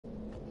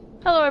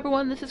Hello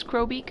everyone, this is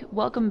Crowbeak.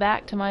 Welcome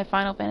back to my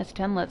Final Fantasy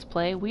X Let's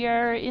Play. We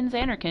are in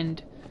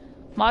Zanarkand.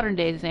 Modern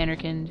day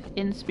Zanarkand.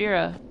 In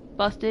Spira.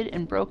 Busted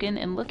and broken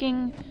and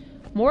looking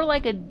more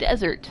like a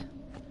desert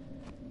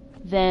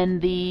than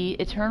the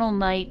Eternal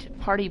Night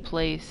party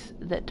place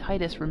that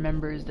Titus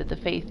remembers, that the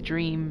Faith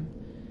dream.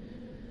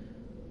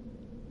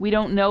 We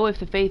don't know if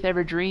the Faith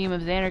ever dream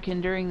of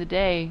Zanarkand during the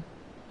day,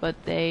 but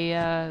they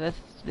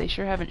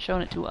sure haven't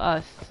shown it to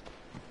us.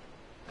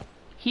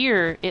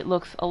 Here, it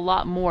looks a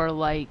lot more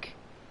like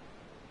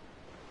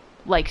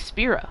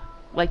Spira,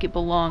 like it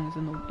belongs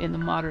in the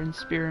modern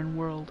Spiran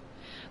world.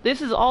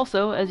 This is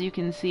also, as you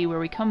can see, where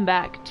we come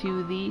back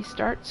to the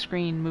start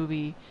screen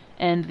movie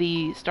and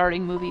the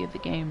starting movie of the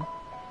game.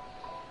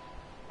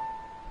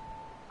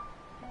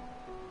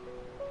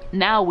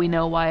 Now we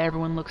know why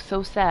everyone looks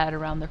so sad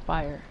around their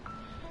fire.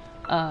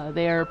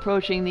 They are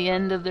approaching the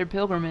end of their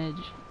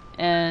pilgrimage,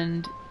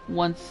 and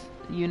once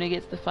Yuna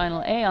gets the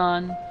final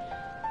Aeon,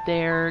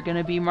 they're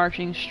gonna be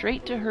marching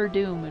straight to her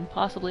doom, and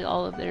possibly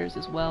all of theirs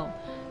as well.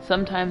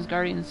 Sometimes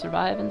Guardians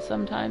survive, and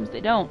sometimes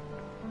they don't.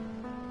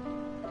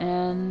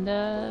 And,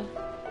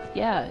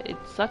 yeah, it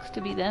sucks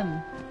to be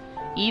them.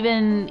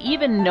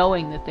 Even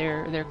knowing that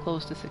they're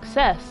close to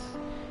success,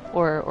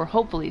 or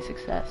hopefully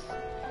success,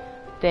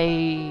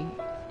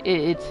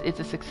 it's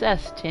a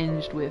success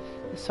tinged with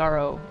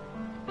sorrow,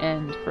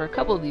 and for a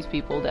couple of these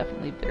people,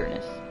 definitely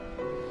bitterness.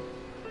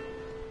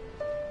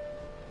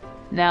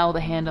 Now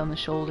the hand on the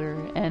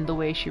shoulder and the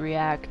way she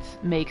reacts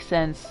makes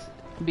sense,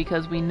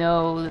 because we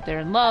know that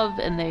they're in love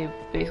and they've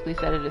basically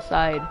set it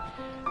aside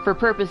for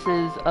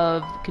purposes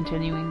of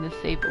continuing this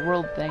save the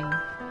world thing.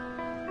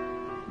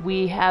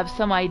 We have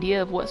some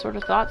idea of what sort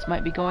of thoughts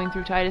might be going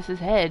through Titus's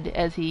head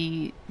as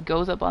he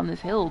goes up on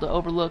this hill to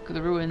overlook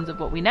the ruins of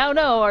what we now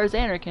know are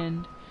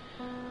Zanarkand.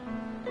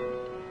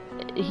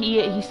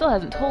 He still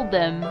hasn't told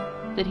them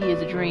that he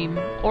is a dream.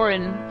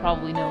 Orin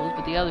probably knows,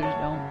 but the others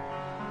don't.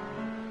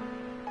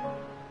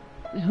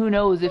 Who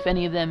knows if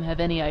any of them have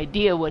any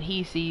idea what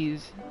he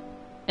sees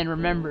and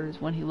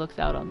remembers when he looks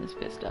out on this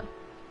vista.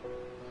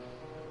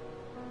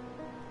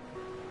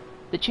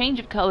 The change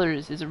of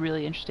colors is a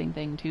really interesting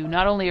thing too.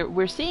 Not only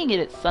we're seeing it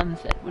at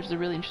sunset, which is a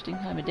really interesting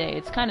time of day.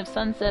 It's kind of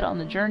sunset on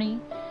the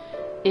journey.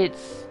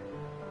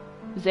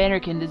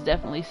 Zanarkand has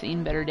definitely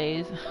seen better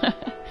days.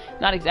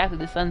 Not exactly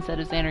the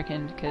sunset of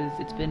Zanarkand, because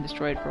it's been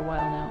destroyed for a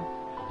while now.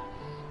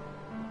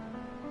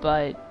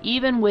 But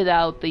even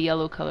without the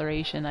yellow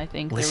coloration, I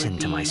think there would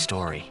be my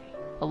story.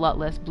 A lot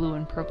less blue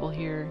and purple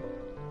here.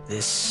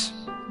 This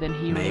than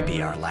he may be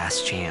our remembers.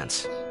 last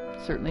chance.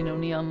 Certainly no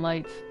neon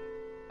lights.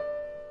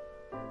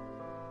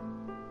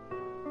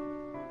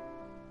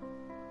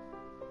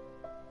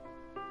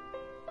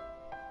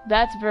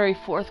 That's very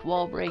fourth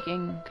wall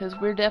breaking, because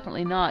we're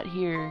definitely not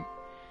here.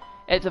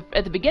 At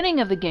the beginning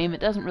of the game, it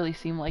doesn't really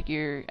seem like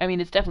you're... I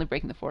mean, it's definitely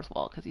breaking the fourth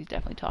wall, because he's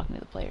definitely talking to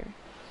the player.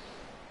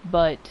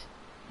 But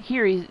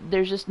here,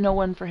 there's just no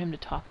one for him to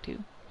talk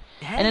to.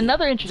 Hey, and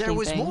another interesting there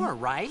was thing... more,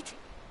 right?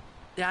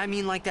 I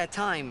mean, like that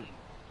time...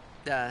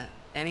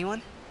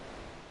 anyone?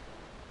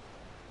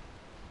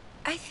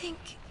 I think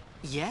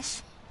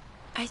Yes?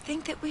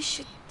 that we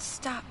should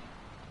stop.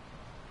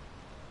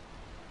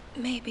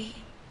 Maybe.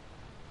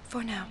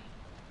 For now.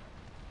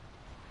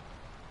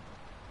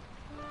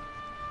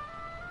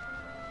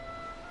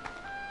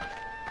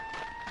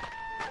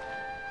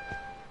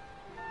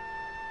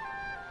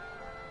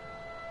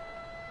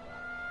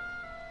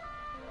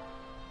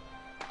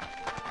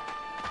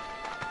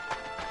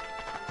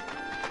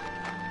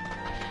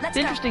 It's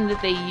interesting that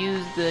they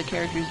use the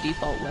character's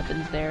default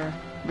weapons there,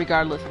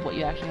 regardless of what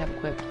you actually have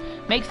equipped.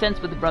 Makes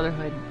sense with the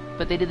Brotherhood,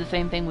 but they did the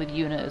same thing with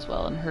Yuna as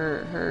well, and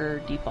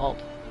her default,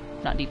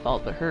 not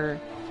default, but her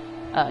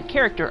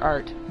character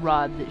art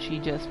rod that she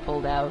just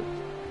pulled out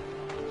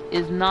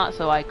is not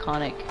so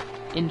iconic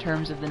in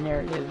terms of the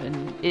narrative,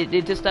 and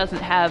it just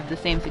doesn't have the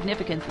same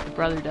significance that the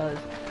Brotherhood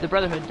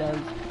does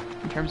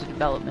in terms of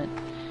development.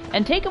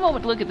 And take a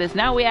moment to look at this.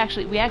 Now we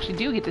actually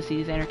do get to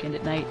see Zanarkand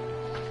at night,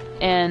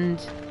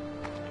 and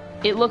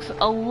it looks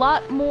a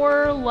lot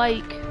more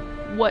like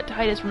what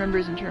Titus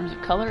remembers in terms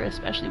of color,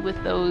 especially with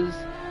those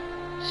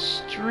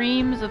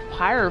streams of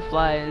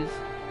pyroflies.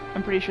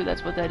 I'm pretty sure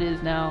that's what that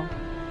is now.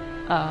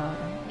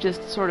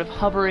 Just sort of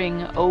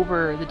hovering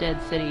over the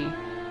dead city,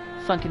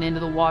 sunken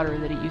into the water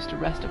that it used to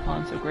rest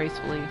upon so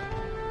gracefully.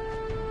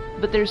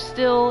 But there's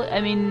still,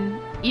 I mean,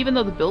 even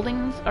though the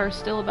buildings are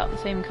still about the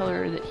same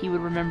color that he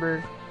would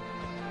remember,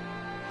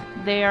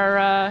 they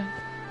are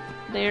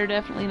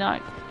definitely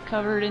not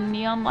covered in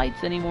neon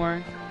lights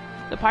anymore.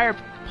 The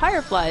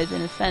pyroflies,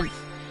 in a sense,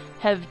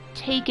 have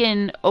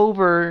taken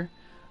over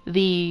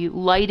the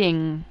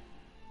lighting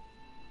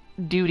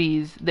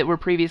duties that were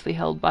previously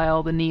held by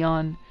all the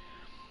neon.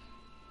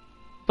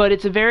 But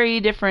it's a very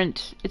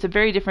different,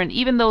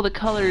 even though the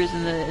colors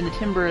and the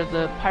timbre of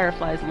the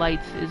pyroflies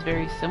lights is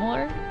very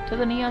similar to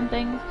the neon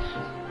things,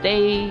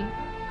 they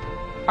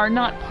are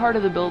not part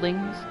of the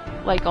buildings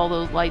like all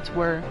those lights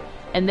were,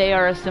 and they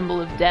are a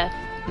symbol of death,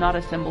 not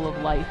a symbol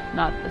of life,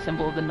 not a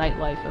symbol of the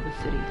nightlife of a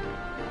city.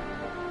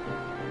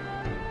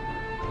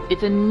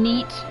 it's a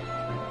neat,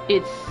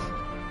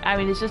 I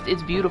mean,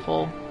 it's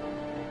beautiful.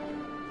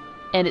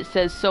 And it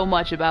says so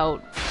much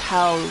about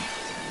how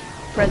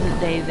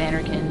present-day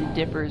Xanarkand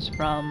differs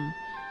from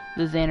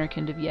the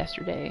Xanarkand of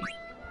yesterday.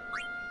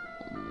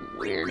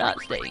 We're not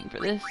staying for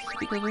this,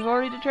 because we've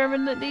already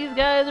determined that these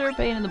guys are a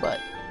pain in the butt.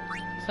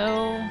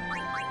 So,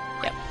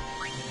 yep.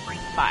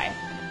 Bye.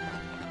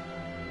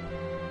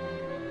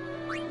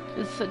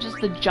 This is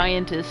just the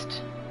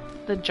giantest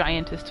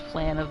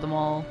flan of them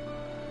all.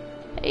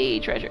 Hey,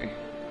 treasure.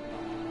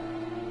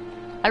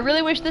 I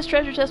really wish this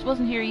treasure chest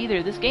wasn't here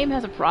either. This game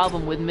has a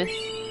problem with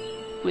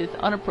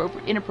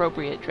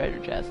inappropriate treasure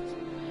chests.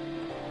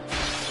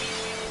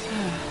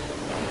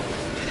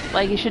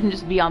 Like, it shouldn't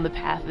just be on the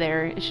path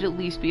there. It should at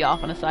least be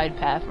off on a side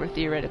path where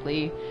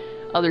theoretically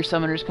other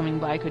summoners coming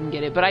by couldn't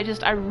get it. But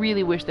I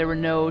really wish there were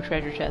no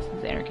treasure chests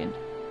in Xanarkand.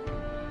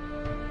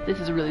 This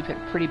is a really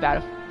pretty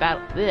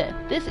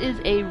This is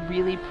a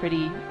really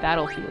pretty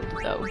battlefield,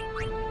 though.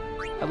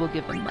 I will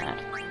give them that.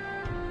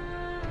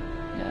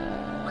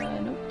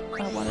 Nope. I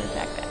don't want to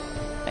attack that.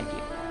 Thank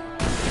you.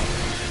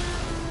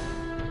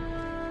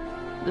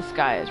 The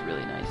sky is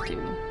really nice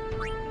too.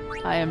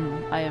 I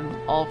am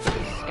all for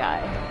the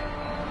sky.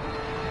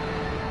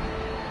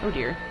 Oh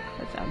dear,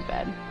 that sounds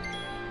bad.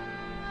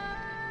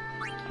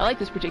 I like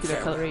this particular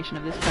coloration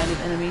of this kind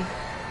of enemy.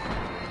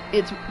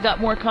 It's got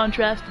more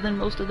contrast than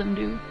most of them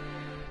do.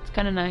 It's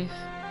kind of nice.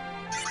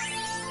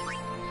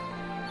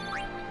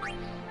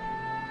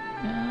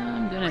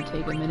 I'm gonna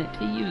take a minute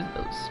to use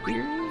those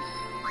spears.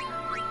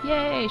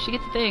 Yay, she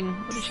gets a thing.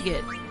 What did she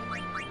get?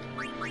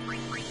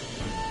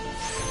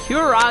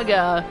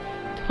 Curaga!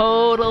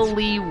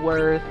 Totally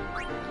worth.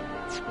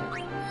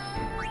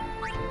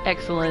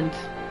 Excellent.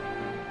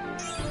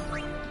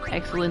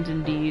 Excellent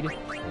indeed.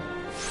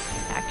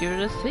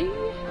 Accuracy.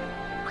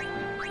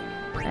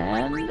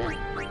 And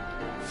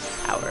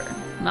power.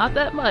 Not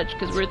that much,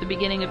 because we're at the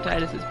beginning of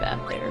Titus's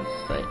path there,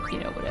 but, you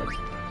know, whatever.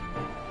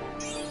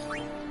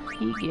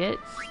 He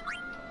gets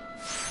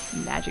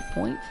magic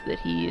points that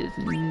he is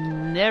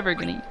never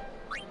gonna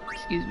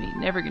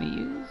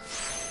use.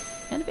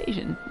 And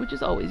evasion, which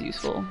is always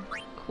useful.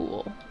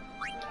 Cool.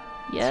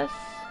 Yes.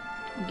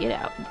 Get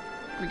out.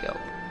 Here we go.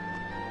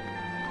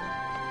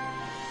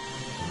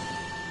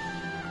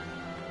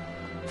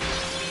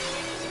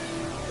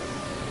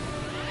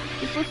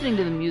 Just listening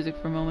to the music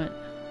for a moment.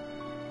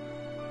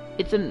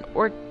 It's an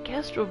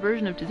orchestral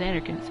version of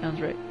Xanarkand, it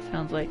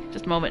sounds like.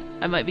 Just a moment.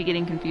 I might be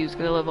getting confused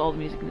because I love all the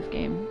music in this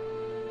game.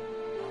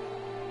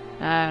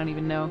 I don't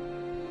even know.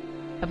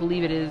 I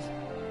believe it is.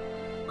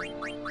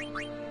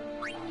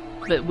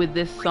 But with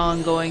this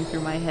song going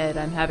through my head,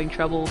 I'm having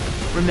trouble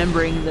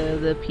remembering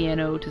the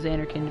piano to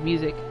Xanarkand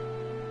music.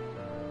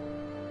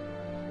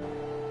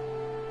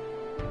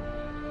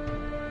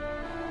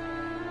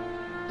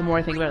 The more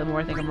I think about it, the more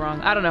I think I'm wrong.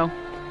 I don't know.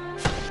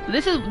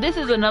 This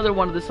is another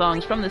one of the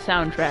songs from the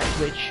soundtrack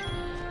which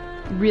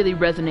really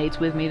resonates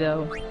with me,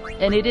 though,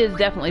 and it is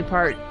definitely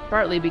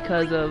partly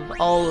because of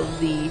all of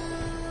the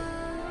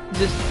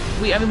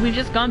we've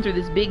just gone through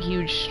this big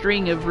huge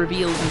string of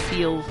reveals and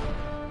feels,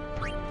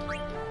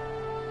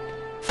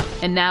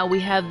 and now we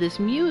have this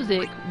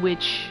music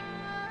which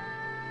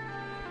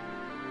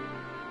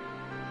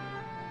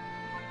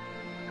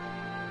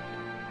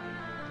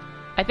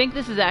I think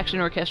this is actually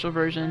an orchestral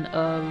version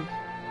of.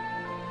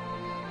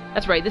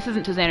 That's right, this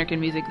isn't to Xanarkand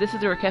music. This is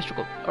the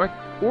orchestral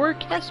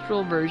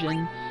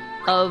version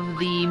of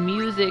the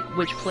music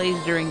which plays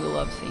during the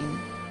love scene.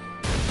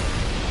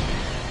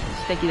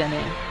 Sticky that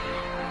name.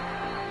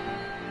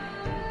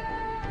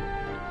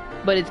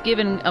 But it's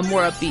given a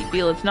more upbeat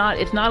feel. It's not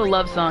a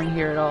love song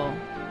here at all.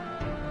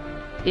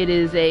 It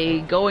is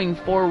a going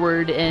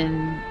forward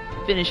and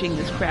finishing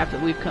this crap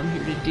that we've come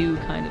here to do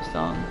kind of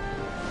song.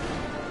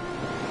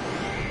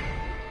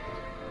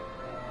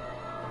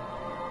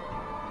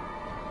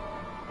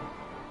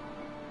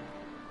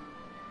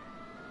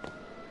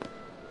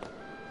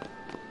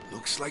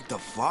 Looks like the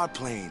far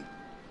plane.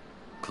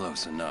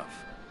 Close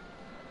enough.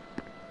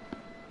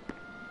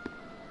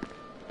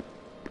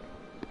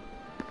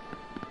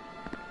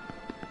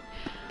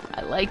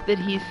 I like that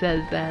he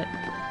says that.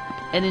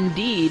 And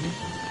indeed,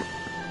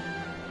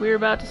 we're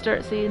about to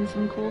start seeing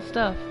some cool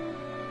stuff.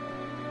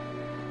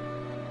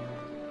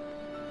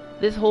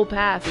 This whole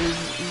path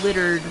is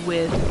littered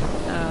with,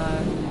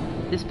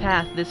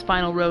 this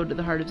final road to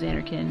the heart of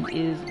Xanarkand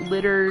is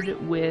littered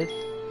with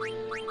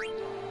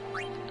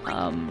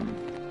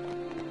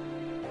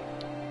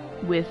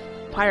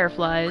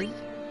fireflies,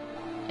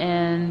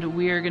 and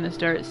we're gonna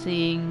start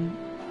seeing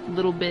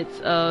little bits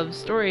of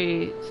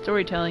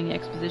storytelling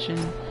exposition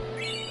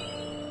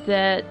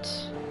that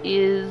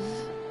is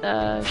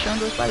shown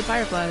to us by the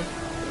fireflies.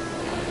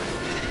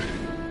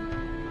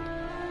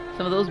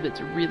 Some of those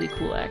bits are really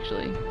cool,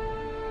 actually.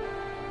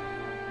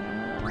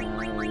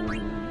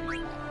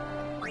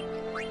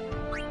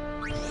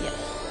 Yes,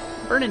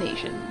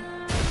 Burnination.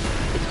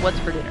 It's what's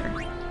for dinner.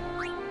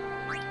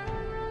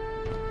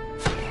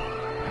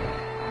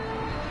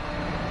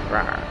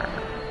 Rawr.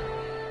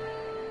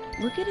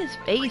 Look at his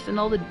face and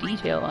all the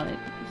detail on it.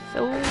 It's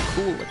So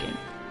cool looking.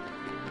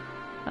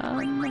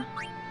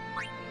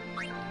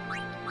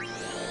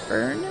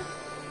 Burn?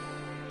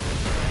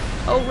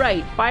 Oh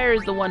right, fire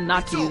is the one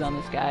not to use on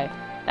this guy.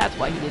 That's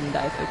why he didn't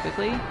die so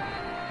quickly.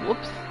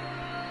 Whoops.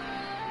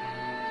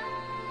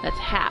 That's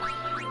half,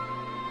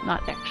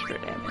 not extra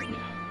damage.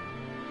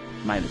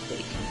 My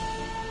mistake.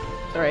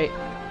 Alright.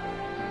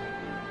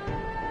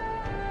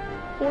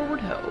 Forward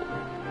ho.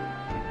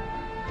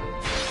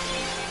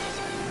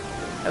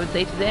 I would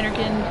say to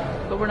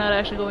Xanarkand, but we're not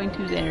actually going to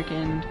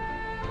Xanarkand.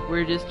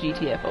 We're just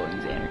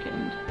GTFOing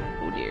Xanarkand.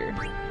 Oh dear.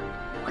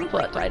 I'm gonna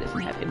pull out Titus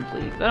and have him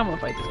flee, because I don't want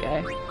to fight this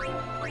guy.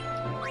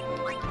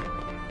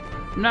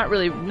 I'm not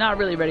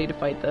really ready to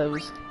fight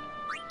those.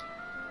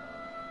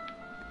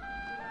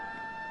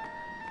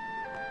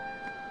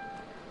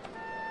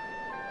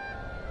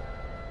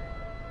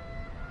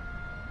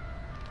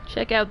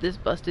 Check out this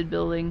busted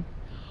building.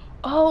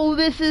 Oh,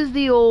 this is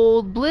the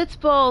old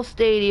Blitzball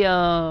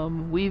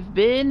Stadium! We've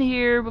been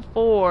here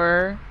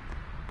before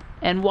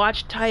and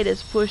watched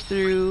Titus push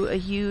through a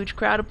huge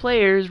crowd of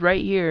players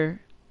right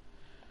here.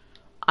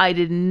 I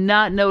did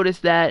not notice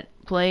that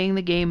playing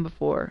the game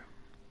before.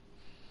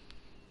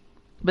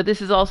 But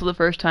this is also the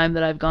first time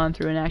that I've gone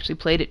through and actually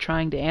played it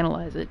trying to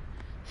analyze it.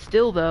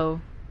 Still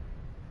though,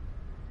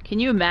 can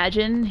you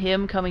imagine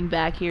him coming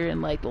back here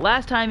and like the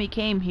last time he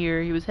came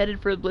here, he was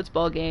headed for a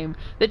Blitzball game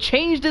that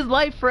changed his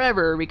life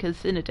forever because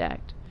Sin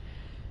attacked.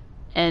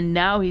 And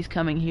now he's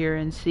coming here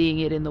and seeing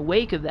it in the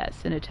wake of that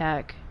Sin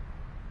attack.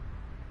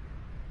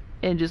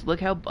 And just look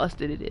how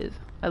busted it is.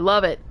 I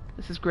love it.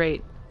 This is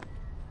great.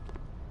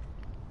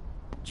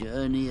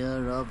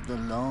 Journeyer of the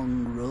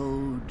long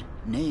road,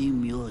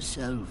 name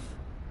yourself.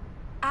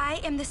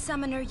 I am the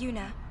summoner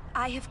Yuna.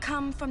 I have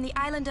come from the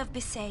island of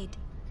Besaid.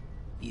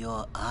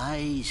 Your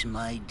eyes,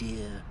 my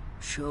dear,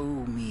 show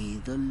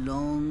me the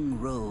long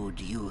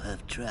road you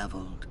have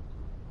traveled.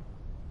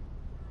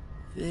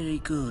 Very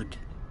good.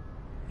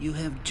 You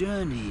have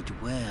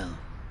journeyed well.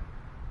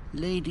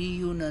 Lady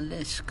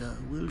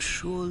Yunalesca will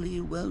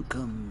surely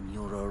welcome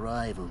your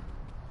arrival.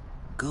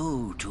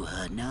 Go to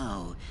her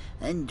now,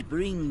 and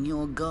bring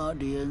your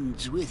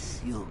guardians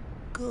with you.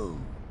 Go.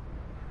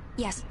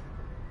 Yes.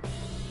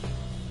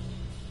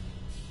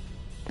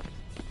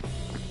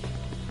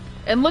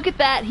 And look at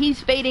that, he's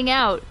fading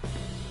out.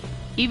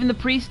 Even the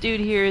priest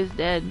dude here is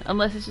dead,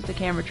 unless it's just a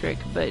camera trick,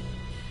 but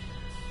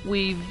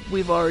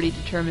we've already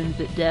determined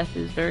that death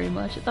is very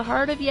much at the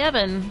heart of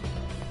Yevon.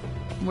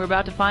 We're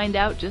about to find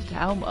out just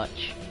how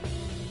much.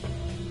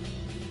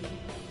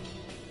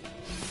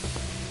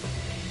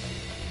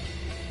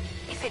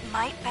 If it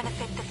might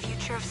benefit the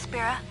future of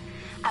Spira,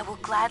 I will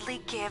gladly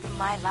give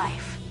my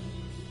life.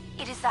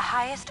 It is the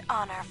highest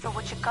honor for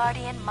which a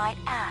guardian might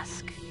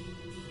ask.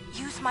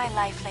 Use my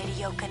life, Lady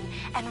Yoken,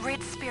 and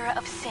rid Spira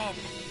of sin.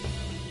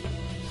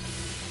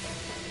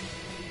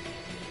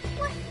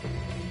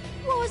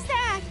 What was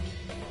that?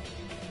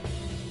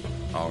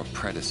 Our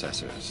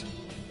predecessors.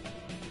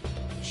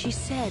 She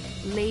said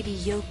Lady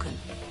Yoken,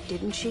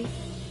 didn't she?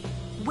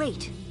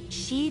 Wait,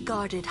 she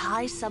guarded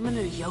High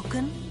Summoner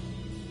Yoken?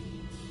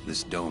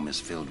 This dome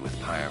is filled with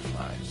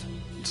fireflies.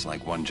 It's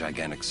like one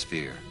gigantic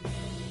sphere.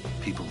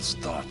 People's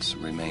thoughts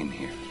remain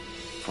here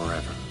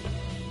forever.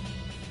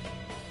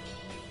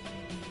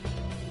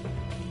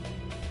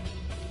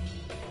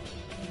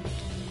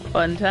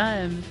 Fun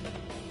times.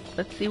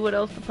 Let's see what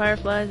else the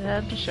fireflies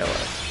have to show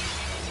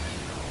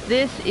us.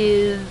 This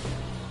is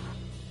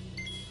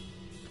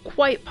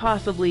quite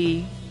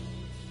possibly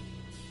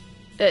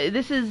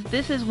this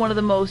is one of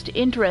the most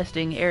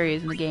interesting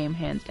areas in the game,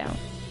 hands down.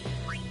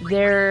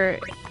 They're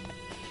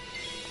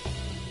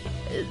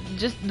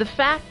just the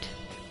fact,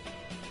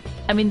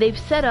 I mean, they've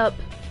set up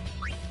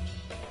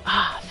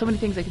so many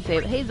things I could say,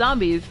 but hey,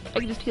 zombies, I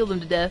can just heal them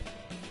to death,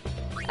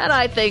 and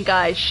I think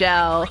I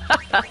shall.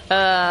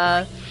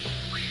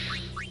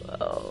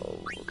 Oh,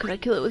 could I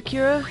kill it with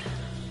Kira?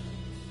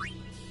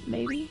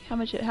 Maybe? How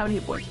many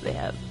hit points do they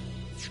have?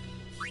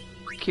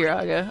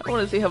 Kiraga. I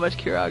want to see how much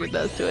Kiraga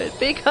does to it.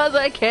 Because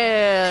I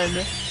can!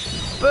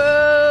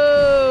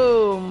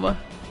 Boom!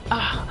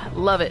 Ah, I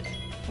love it.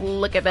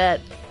 Look at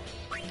that.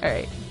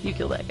 Alright, you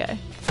kill that guy.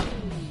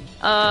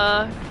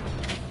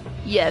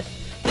 Yes.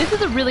 This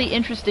is a really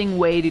interesting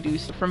way to do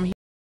stuff from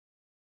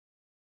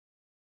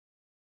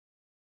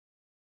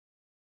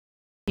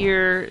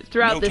here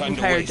throughout this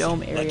entire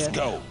dome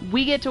area.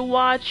 We get to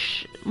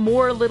watch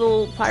more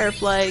little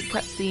Firefly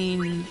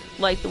cutscenes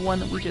like the one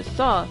that we just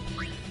saw.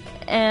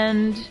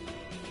 And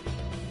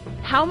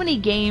how many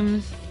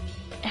games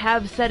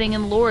have setting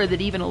and lore that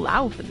even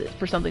allow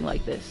for something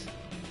like this?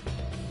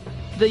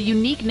 The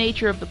unique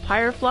nature of the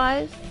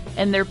Fireflies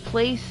and their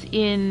place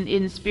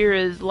in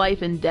Spira's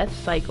life and death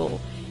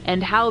cycle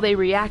and how they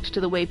react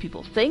to the way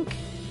people think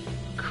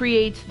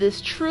creates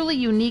this truly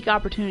unique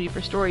opportunity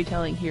for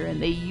storytelling here,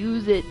 and they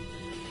use it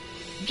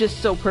just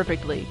so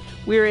perfectly.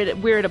 We're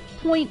at a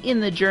point in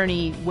the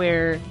journey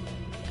where,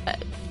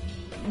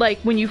 like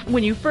when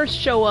you first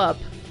show up,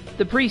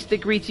 the priest that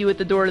greets you at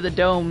the door to the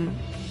dome,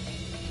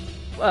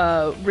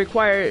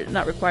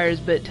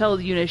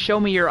 tells Yuna, show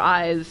me your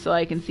eyes so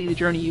I can see the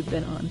journey you've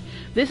been on.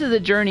 This is a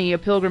journey, a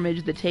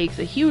pilgrimage that takes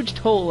a huge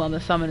toll on the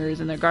summoners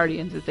and their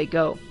guardians as they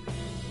go.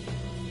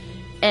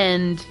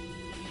 And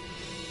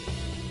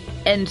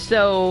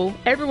so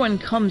everyone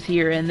comes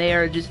here, and they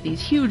are just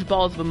these huge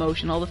balls of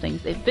emotion, all the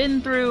things they've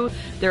been through.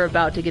 They're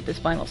about to get this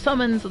final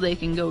summon so they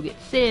can go get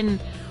Sin.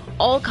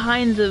 All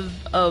kinds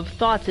of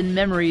thoughts and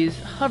memories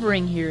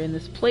hovering here in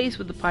this place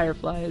with the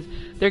Fireflies.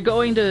 They're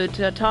going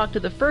to talk to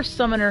the first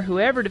summoner who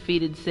ever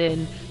defeated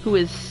Sin, who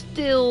is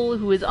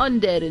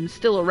undead and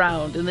still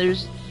around. And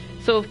it's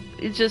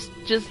just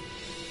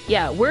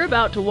we're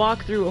about to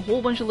walk through a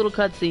whole bunch of little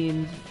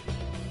cutscenes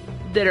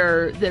that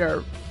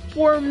are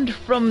formed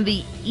from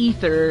the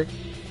ether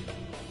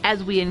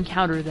as we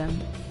encounter them.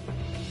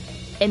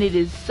 And it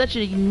is such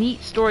a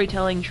neat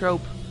storytelling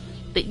trope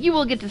that you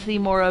will get to see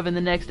more of in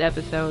the next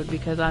episode,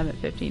 because I'm at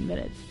 15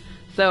 minutes.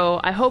 So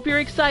I hope you're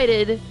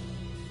excited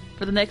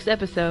for the next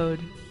episode.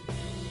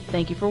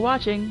 Thank you for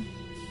watching,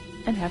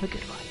 and have a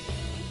good one.